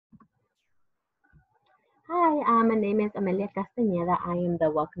Hi, my name is Amelia Castañeda. I am the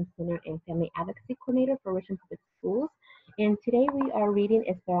Welcome Center and Family Advocacy Coordinator for Richmond Public Schools. And today we are reading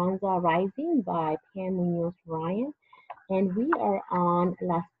Esperanza Rising by Pam Munoz Ryan. And we are on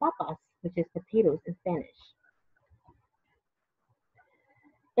Las Papas, which is potatoes in Spanish.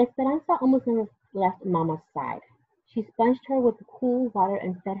 Esperanza almost never left Mama's side. She sponged her with cool water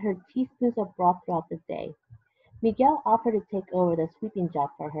and fed her teaspoons of broth throughout the day. Miguel offered to take over the sweeping job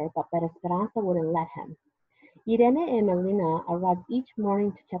for her, but Esperanza wouldn't let him. Irene and Melina arrived each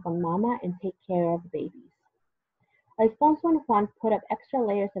morning to check on Mama and take care of the babies. Alfonso and Juan put up extra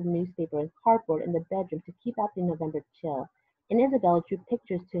layers of newspaper and cardboard in the bedroom to keep out the November chill, and Isabel drew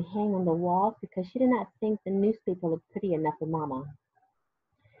pictures to hang on the walls because she did not think the newspaper looked pretty enough for Mama.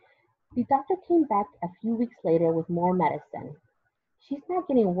 The doctor came back a few weeks later with more medicine. She's not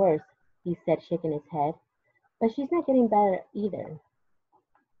getting worse, he said, shaking his head, but she's not getting better either.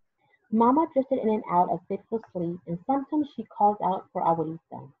 Mama drifted in and out of fitful sleep, and sometimes she called out for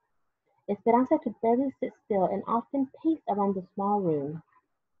Abuelita. Esperanza could barely sit still and often paced around the small room.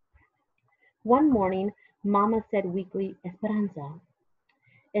 One morning, Mama said weakly, Esperanza.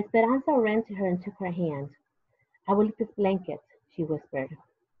 Esperanza ran to her and took her hand. Abuelita's blanket, she whispered.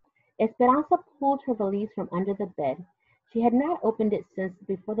 Esperanza pulled her valise from under the bed. She had not opened it since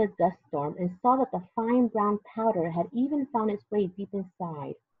before the dust storm and saw that the fine brown powder had even found its way deep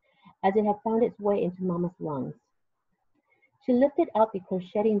inside, as it had found its way into Mama's lungs. She lifted out the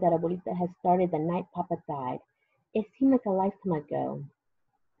crocheting that Abuelita had started the night Papa died. It seemed like a lifetime ago.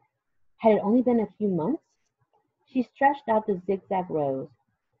 Had it only been a few months? She stretched out the zigzag rows.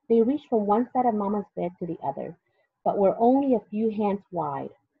 They reached from one side of Mama's bed to the other, but were only a few hands wide,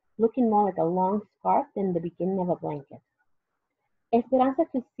 looking more like a long scarf than the beginning of a blanket. Esperanza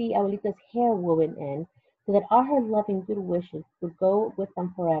could see Abuelita's hair woven in, so that all her loving good wishes would go with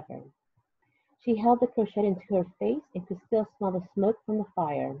them forever. She held the crocheting to her face and could still smell the smoke from the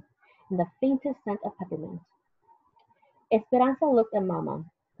fire, and the faintest scent of peppermint. Esperanza looked at Mama,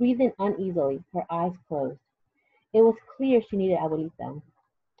 breathing uneasily, her eyes closed. It was clear she needed Abuelita.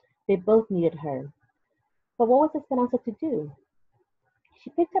 They both needed her. But what was Esperanza to do?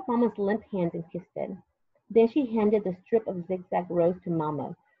 She picked up Mama's limp hand and kissed it. Then she handed the strip of zigzag rose to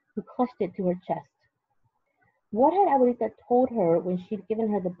Mama, who clutched it to her chest. What had Abuelita told her when she'd given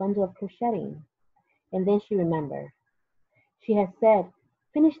her the bundle of crocheting? And then she remembered. She had said,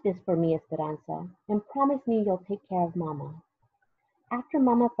 Finish this for me, Esperanza, and promise me you'll take care of Mama. After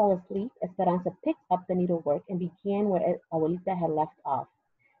Mama fell asleep, Esperanza picked up the needlework and began where Abuelita had left off.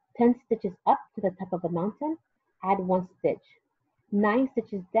 10 stitches up to the top of the mountain, add 1 stitch. 9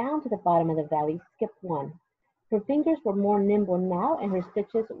 stitches down to the bottom of the valley, skip one. Her fingers were more nimble now and her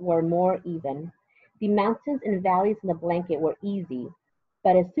stitches were more even. The mountains and valleys in the blanket were easy,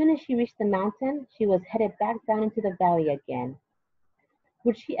 but as soon as she reached the mountain, she was headed back down into the valley again.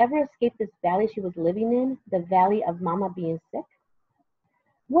 Would she ever escape this valley she was living in, the valley of Mama being sick?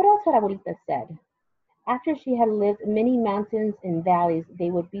 What else had Abuelita said? After she had lived many mountains and valleys, they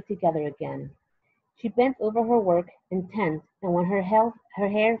would be together again. She bent over her work, intent, and when her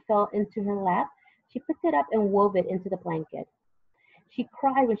hair fell into her lap, she picked it up and wove it into the blanket. She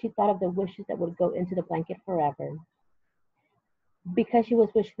cried when she thought of the wishes that would go into the blanket forever, because she was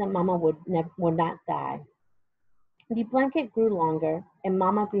wishing that Mama would not die. The blanket grew longer, and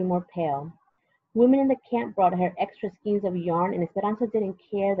Mama grew more pale. Women in the camp brought her extra skeins of yarn, and Esperanza didn't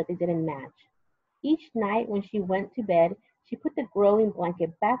care that they didn't match. Each night when she went to bed, she put the growing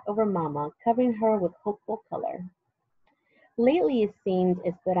blanket back over Mama, covering her with hopeful color. Lately it seemed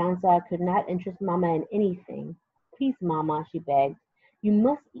Esperanza could not interest Mama in anything. Please, Mama, she begged, you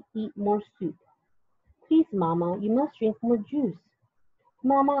must eat more soup. Please, Mama, you must drink more juice.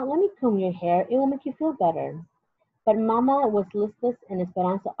 Mama, let me comb your hair. It will make you feel better. But Mama was listless, and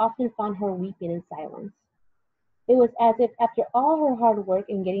Esperanza often found her weeping in silence. It was as if after all her hard work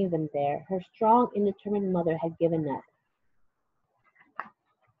in getting them there, her strong and determined mother had given up.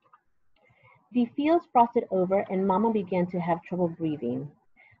 The fields frosted over, and Mama began to have trouble breathing.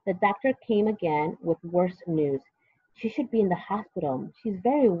 The doctor came again with worse news. She should be in the hospital. She's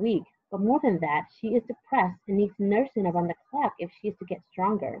very weak, but more than that, she is depressed and needs nursing around the clock if she is to get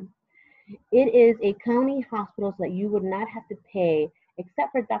stronger. It is a county hospital so that you would not have to pay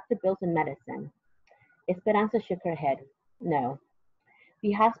except for doctor bills and medicine. Esperanza shook her head. No.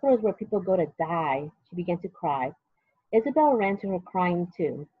 The hospital is where people go to die. She began to cry. Isabel ran to her crying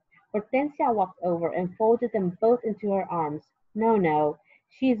too. Hortensia walked over and folded them both into her arms. No, no,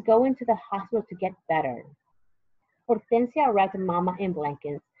 she is going to the hospital to get better. Hortensia wrapped Mama in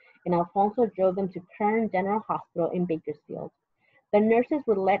blankets, and Alfonso drove them to Kern General Hospital in Bakersfield. The nurses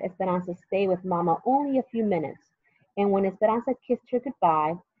would let Esperanza stay with Mama only a few minutes, and when Esperanza kissed her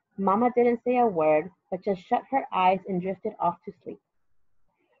goodbye, Mama didn't say a word, but just shut her eyes and drifted off to sleep.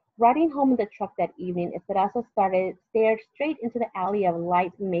 Riding home in the truck that evening, Esperanza stared straight into the alley of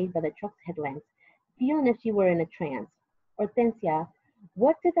light made by the truck's headlamps, feeling as if she were in a trance. Hortensia,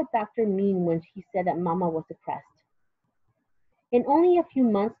 what did the doctor mean when she said that Mama was depressed? In only a few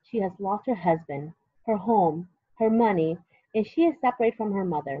months, she has lost her husband, her home, her money, and she is separated from her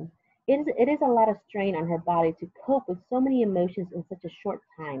mother. It is a lot of strain on her body to cope with so many emotions in such a short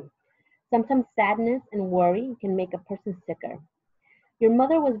time. Sometimes sadness and worry can make a person sicker. Your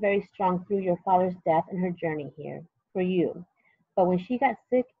mother was very strong through your father's death and her journey here, for you. But when she got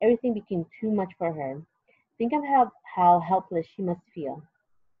sick, everything became too much for her. Think of how helpless she must feel.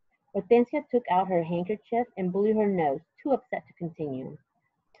 Hortensia took out her handkerchief and blew her nose, too upset to continue.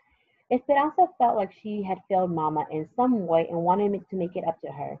 Esperanza felt like she had failed Mama in some way and wanted to make it up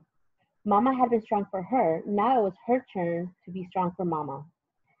to her. Mama had been strong for her, now it was her turn to be strong for Mama.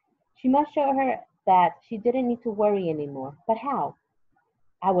 She must show her that she didn't need to worry anymore. But how?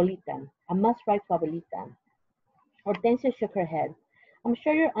 Abuelita. I must write to Abuelita. Hortensia shook her head. I'm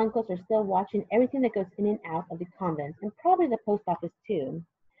sure your uncles are still watching everything that goes in and out of the convent, and probably the post office too.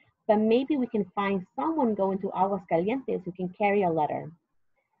 But maybe we can find someone going to Aguascalientes who can carry a letter.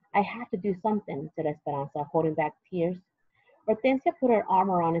 I have to do something, said Esperanza, holding back tears. Hortensia put her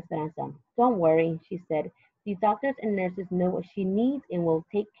arm around Esperanza. Don't worry, she said. The doctors and nurses know what she needs and will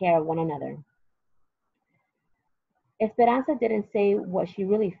take care of one another. Esperanza didn't say what she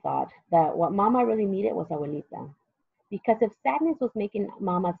really thought, that what Mama really needed was Abuelita. Because if sadness was making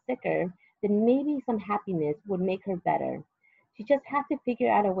Mama sicker, then maybe some happiness would make her better. She just had to figure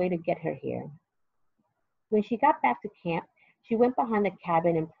out a way to get her here. When she got back to camp, she went behind the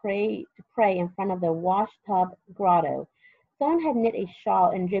cabin and to pray in front of the wash tub grotto. Someone had knit a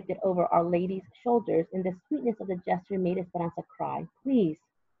shawl and draped it over Our Lady's shoulders, and the sweetness of the gesture made Esperanza cry. Please,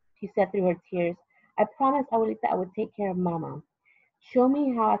 she said through her tears, I promised Abuelita I would take care of Mama. Show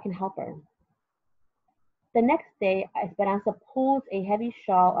me how I can help her. The next day, Esperanza pulled a heavy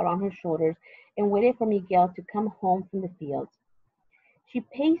shawl around her shoulders and waited for Miguel to come home from the fields. She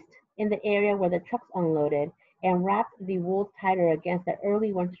paced in the area where the trucks unloaded and wrapped the wool tighter against the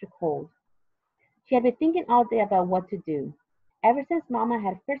early winter cold. She had been thinking all day about what to do. Ever since Mama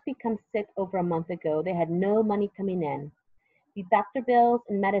had first become sick over a month ago, they had no money coming in. The doctor bills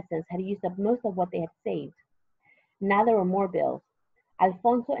and medicines had used up most of what they had saved. Now there were more bills.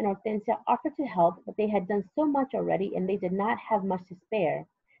 Alfonso and Hortensia offered to help, but they had done so much already and they did not have much to spare.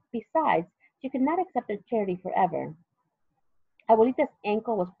 Besides, she could not accept their charity forever. Abuelita's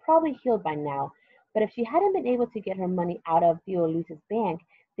ankle was probably healed by now, but if she hadn't been able to get her money out of Tio Luis's bank,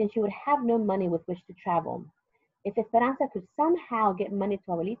 then she would have no money with which to travel. If Esperanza could somehow get money to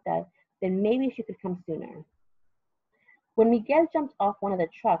Abuelita, then maybe she could come sooner. When Miguel jumped off one of the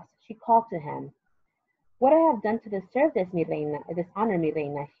trucks, she called to him. What I have done to deserve this, mi reina, this honor, mi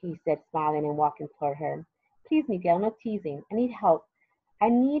reina, he said, smiling and walking toward her. Please, Miguel, no teasing. I need help. I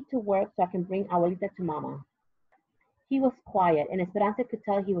need to work so I can bring Abuelita to Mama. He was quiet, and Esperanza could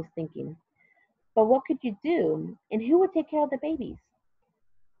tell he was thinking. But what could you do? And who would take care of the babies?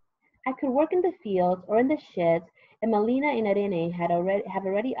 I could work in the fields or in the sheds, and Melina and Irene have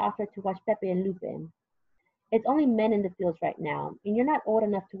already offered to watch Pepe and Lupe. It's only men in the fields right now, and you're not old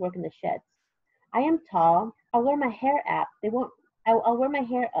enough to work in the sheds. I am tall. I'll wear my hair up. I'll wear my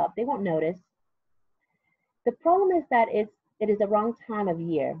hair up. They won't notice. The problem is that it is the wrong time of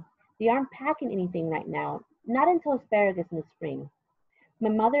year. They aren't packing anything right now, not until asparagus in the spring. My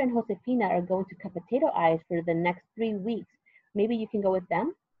mother and Josefina are going to cut potato eyes for the next 3 weeks. Maybe you can go with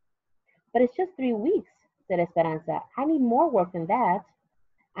them? But it's just 3 weeks, said Esperanza. I need more work than that.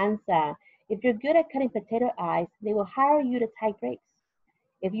 Ansa, if you're good at cutting potato eyes, they will hire you to tie grapes.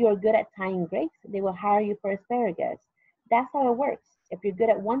 If you are good at tying grapes, they will hire you for asparagus. That's how it works. If you're good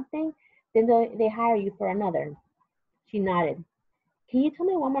at one thing, then they hire you for another. She nodded. Can you tell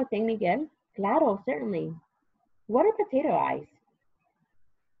me one more thing, Miguel? Claro, certainly. What are potato eyes?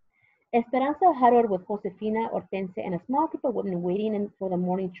 Esperanza huddled with Josefina, Hortensia, and a small group of women waiting for the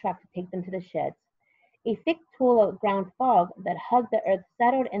morning truck to take them to the sheds. A thick tulle of ground fog that hugged the earth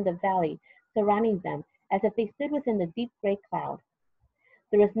settled in the valley, surrounding them, as if they stood within the deep gray cloud.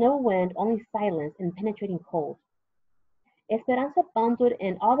 There was no wind, only silence and penetrating cold. Esperanza bundled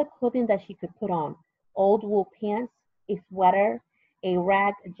in all the clothing that she could put on, old wool pants, a sweater, a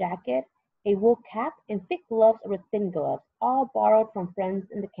rag jacket, a wool cap, and thick gloves or thin gloves, all borrowed from friends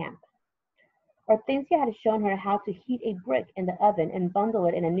in the camp. Hortensia had shown her how to heat a brick in the oven and bundle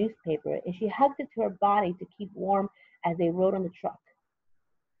it in a newspaper, and she hugged it to her body to keep warm as they rode on the truck.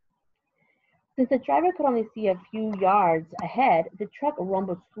 Since the driver could only see a few yards ahead, the truck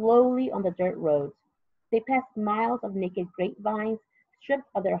rumbled slowly on the dirt roads. They passed miles of naked grapevines, stripped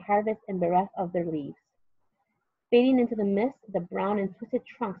of their harvest and bereft of their leaves. Fading into the mist, the brown and twisted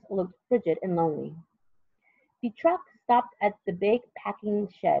trunks looked frigid and lonely. The truck stopped at the big packing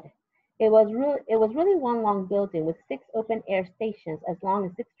shed. It was really one long building with 6 open-air stations as long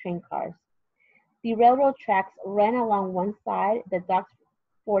as 6 train cars. The railroad tracks ran along one side, the docks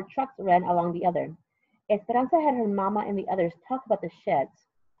for trucks ran along the other. Esperanza had her mama and the others talk about the sheds,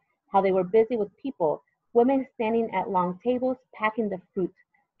 how they were busy with people, women standing at long tables packing the fruit,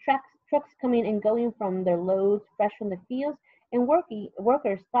 trucks coming and going from their loads fresh from the fields, and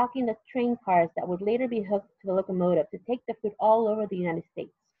workers stocking the train cars that would later be hooked to the locomotive to take the fruit all over the United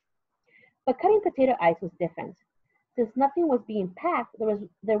States. But cutting potato ice was different. Since nothing was being packed,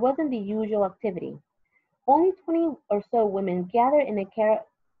 there wasn't the usual activity. Only 20 or so women gathered in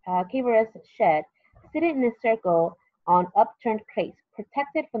a cavernous shed, sitting in a circle on upturned crates,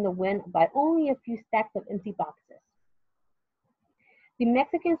 protected from the wind by only a few stacks of empty boxes. The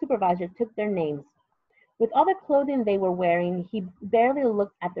Mexican supervisor took their names. With all the clothing they were wearing, he barely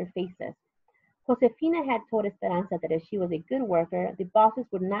looked at their faces. Josefina had told Esperanza that if she was a good worker, the bosses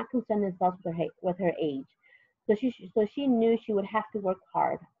would not concern themselves with her age, so she knew she would have to work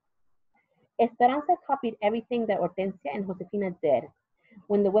hard. Esperanza copied everything that Hortensia and Josefina did.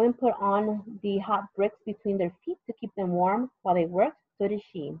 When the women put on the hot bricks between their feet to keep them warm while they worked, so did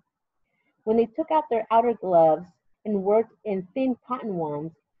she. When they took out their outer gloves and worked in thin cotton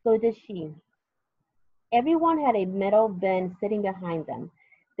ones, so did she. Everyone had a metal bin sitting behind them.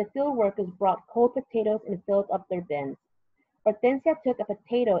 The field workers brought cold potatoes and filled up their bins. Hortensia took a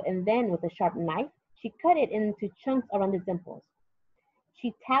potato and then, with a sharp knife, she cut it into chunks around the dimples.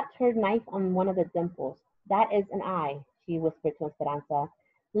 She tapped her knife on one of the dimples. "That is an eye," she whispered to Esperanza.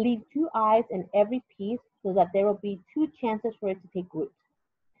 "Leave 2 eyes in every piece so that there will be 2 chances for it to take root."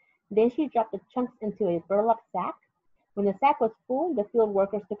 Then she dropped the chunks into a burlap sack. When the sack was full, the field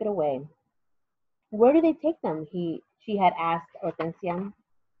workers took it away. "Where do they take them?" she had asked Hortensia.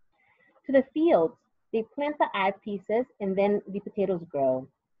 "To the fields. They plant the eye pieces and then the potatoes grow."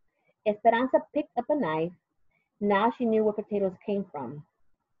 Esperanza picked up a knife. Now she knew where potatoes came from.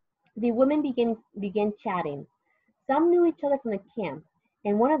 The women began chatting. Some knew each other from the camp,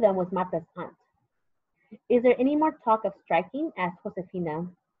 and one of them was Marta's aunt. "Is there any more talk of striking?" asked Josefina.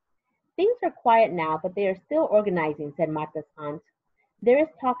 "Things are quiet now, but they are still organizing," said Marta's aunt. "There is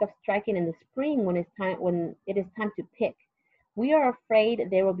talk of striking in the spring when it is time to pick. We are afraid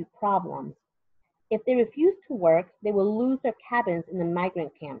there will be problems. If they refuse to work, they will lose their cabins in the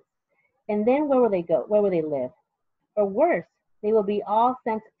migrant camps. And then where will they go? Where will they live? Or worse, they will be all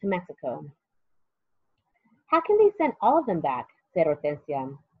sent to Mexico." "How can they send all of them back?" said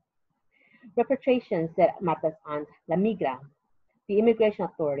Hortensia. "Repatriation," said Marta's aunt. "La migra." The immigration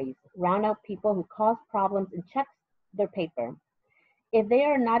authorities round up people who cause problems and check their paper. If they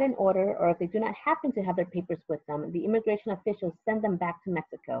are not in order or if they do not happen to have their papers with them, the immigration officials send them back to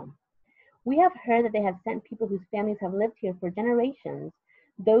Mexico. We have heard that they have sent people whose families have lived here for generations,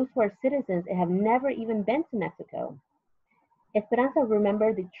 those who are citizens and have never even been to Mexico. Esperanza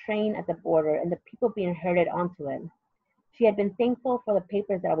remembered the train at the border and the people being herded onto it. She had been thankful for the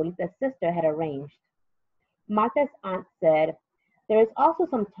papers that Abuelita's sister had arranged. Marta's aunt said, "There is also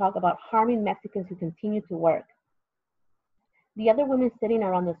some talk about harming Mexicans who continue to work." The other women sitting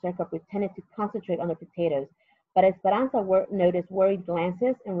around the circle pretended to concentrate on their potatoes, but Esperanza noticed worried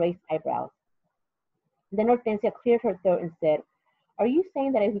glances and raised eyebrows. Then Hortensia cleared her throat and said, "Are you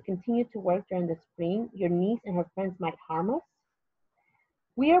saying that if we continue to work during the spring, your niece and her friends might harm us?"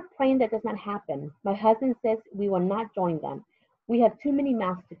 "We are praying that does not happen. My husband says we will not join them. We have too many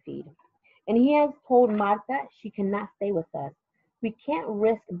mouths to feed. And he has told Marta she cannot stay with us. We can't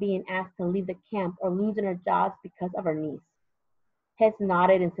risk being asked to leave the camp or losing our jobs because of our niece." Heads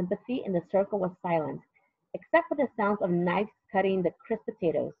nodded in sympathy and the circle was silent, except for the sounds of knives cutting the crisp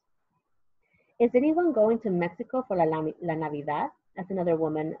potatoes. "Is anyone going to Mexico for la Navidad?" asked another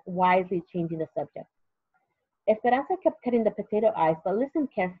woman, wisely changing the subject. Esperanza kept cutting the potato eyes, but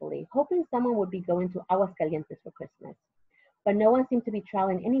listened carefully, hoping someone would be going to Aguascalientes for Christmas. But no one seemed to be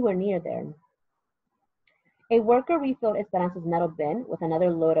traveling anywhere near there. A worker refilled Esperanza's metal bin with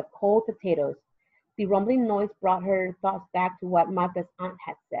another load of cold potatoes. The rumbling noise brought her thoughts back to what Marta's aunt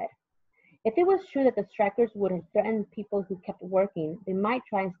had said. If it was true that the strikers would have threatened people who kept working, they might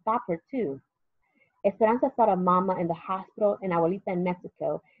try and stop her too. Esperanza thought of Mama in the hospital and Abuelita in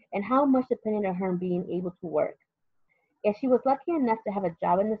Mexico, and how much depended on her being able to work. If she was lucky enough to have a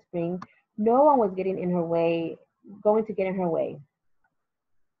job in the spring, no one was going to get in her way.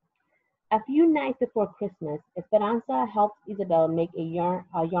 A few nights before Christmas, Esperanza helped Isabel make a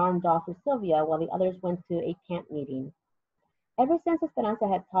yarn doll for Sylvia while the others went to a camp meeting. Ever since Esperanza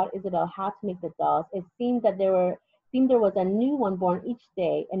had taught Isabel how to make the dolls, it seemed there was a new one born each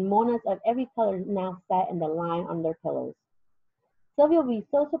day, and monas of every color now sat in the line on their pillows. Sylvia will be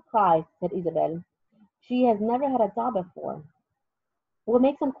so surprised, said Isabel. She has never had a doll before. We'll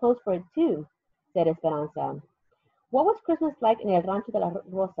make some clothes for it too, said Esperanza. What was Christmas like in El Rancho de las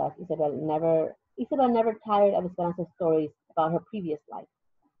Rosas? Isabel never tired of Esperanza's stories about her previous life.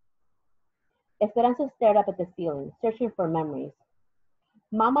 Esperanza stared up at the ceiling, searching for memories.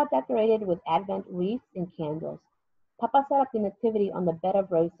 Mama decorated with Advent wreaths and candles. Papa set up the nativity on the bed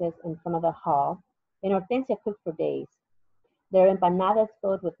of roses in front of the hall, and Hortensia cooked for days. There were empanadas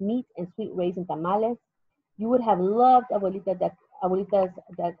filled with meat and sweet raisin tamales. You would have loved how Abuelita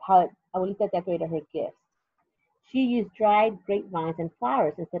decorated her gifts. She used dried grapevines and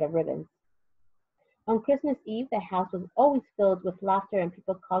flowers instead of ribbons. On Christmas Eve, the house was always filled with laughter and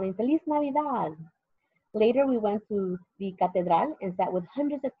people calling Feliz Navidad. Later, we went to the cathedral and sat with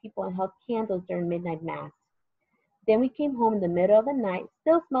hundreds of people and held candles during midnight mass. Then we came home in the middle of the night,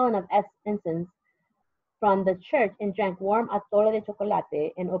 still smelling of incense from the church, and drank warm atole de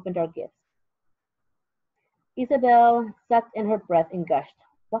chocolate and opened our gifts. Isabel sucked in her breath and gushed.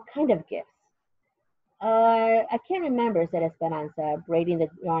 What kind of gifts? I can't remember, said Esperanza, braiding the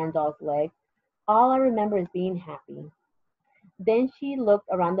yarn doll's leg. All I remember is being happy. Then she looked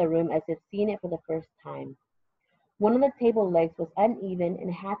around the room as if seeing it for the first time. One of the table legs was uneven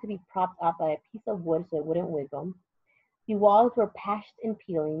and had to be propped up by a piece of wood so it wouldn't wiggle. The walls were patched and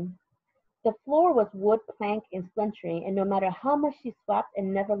peeling. The floor was wood plank and splintering, and no matter how much she swept, it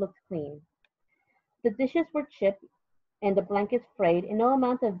never looked clean. The dishes were chipped and the blankets frayed, and no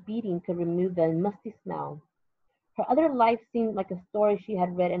amount of beating could remove the musty smell. Her other life seemed like a story she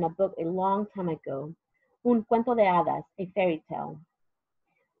had read in a book a long time ago, un cuento de hadas, a fairy tale.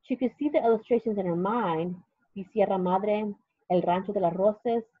 She could see the illustrations in her mind, the Sierra Madre, El Rancho de las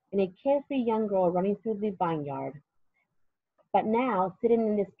Rosas, and a carefree young girl running through the vineyard. But now, sitting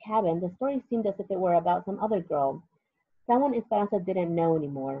in this cabin, the story seemed as if it were about some other girl, someone Esperanza didn't know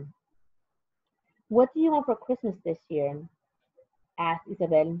anymore. What do you want for Christmas this year? Asked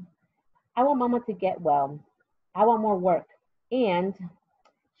Isabel. I want Mama to get well. I want more work. And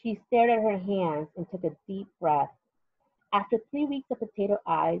she stared at her hands and took a deep breath. After 3 weeks of potato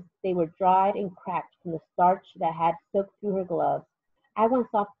eyes, they were dried and cracked from the starch that had soaked through her gloves. I want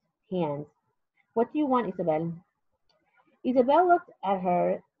soft hands. What do you want, Isabel? Isabel looked at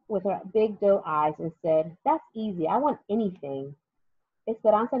her with her big doe eyes and said, That's easy. I want anything.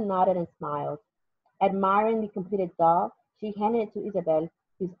 Esperanza nodded and smiled. Admiring the completed doll, she handed it to Isabel,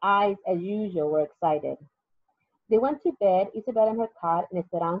 whose eyes, as usual, were excited. They went to bed, Isabel in her cot and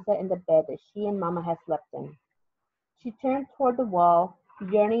Esperanza in the bed that she and Mama had slept in. She turned toward the wall,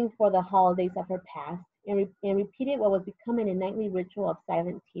 yearning for the holidays of her past, and repeated what was becoming a nightly ritual of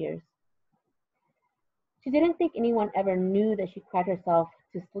silent tears. She didn't think anyone ever knew that she cried herself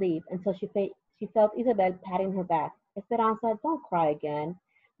to sleep until she felt Isabel patting her back. Esperanza, don't cry again.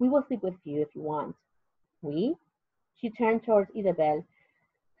 We will sleep with you if you want. We? She turned towards Isabel,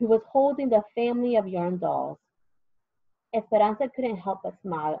 who was holding the family of yarn dolls. Esperanza couldn't help but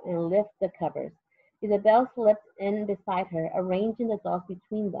smile and lift the covers. Isabel slipped in beside her, arranging the dolls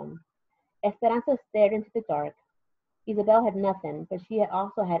between them. Esperanza stared into the dark. Isabel had nothing, but she had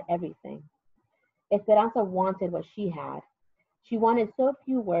also had everything. Esperanza wanted what she had. She wanted so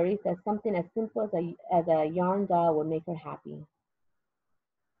few worries that something as simple as a yarn doll would make her happy.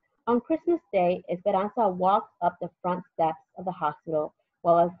 On Christmas Day, Esperanza walked up the front steps of the hospital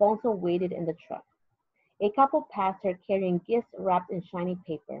while Alfonso waited in the truck. A couple passed her carrying gifts wrapped in shiny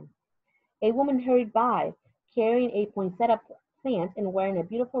paper. A woman hurried by, carrying a poinsettia plant and wearing a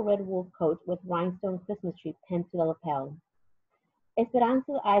beautiful red wool coat with rhinestone Christmas tree pinned to the lapel.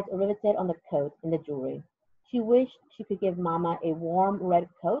 Esperanza's eyes were riveted on the coat and the jewelry. She wished she could give Mama a warm red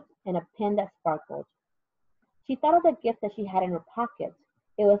coat and a pin that sparkled. She thought of the gift that she had in her pocket.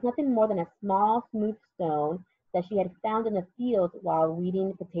 It was nothing more than a small, smooth stone that she had found in the field while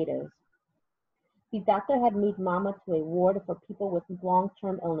weeding potatoes. The doctor had moved Mama to a ward for people with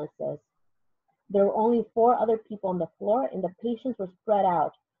long-term illnesses. There were only 4 other people on the floor, and the patients were spread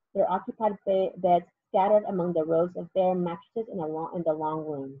out, their occupied beds scattered among the rows of bare mattresses in the long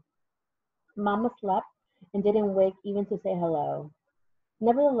room. Mama slept and didn't wake even to say hello.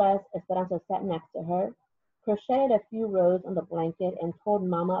 Nevertheless, Esperanza sat next to her, crocheted a few rows on the blanket, and told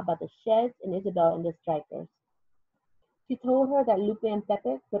Mama about the sheds and Isabel and the strikers. She told her that Lupe and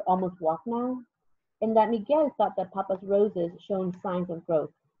Pepe could almost walk now, and that Miguel thought that Papa's roses showed signs of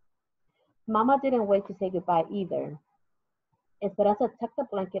growth. Mama didn't wait to say goodbye either. Esperanza tucked the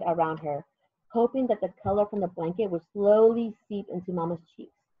blanket around her, hoping that the color from the blanket would slowly seep into Mama's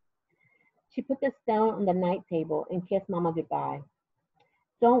cheeks. She put the stone on the night table and kissed Mama goodbye.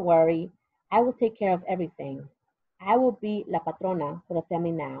 Don't worry, I will take care of everything. I will be la patrona for the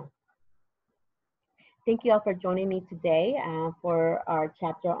family now. Thank you all for joining me today for our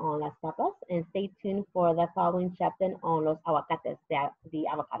chapter on las papas, and stay tuned for the following chapter on los aguacates, the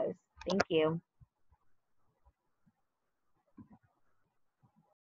avocados. Thank you.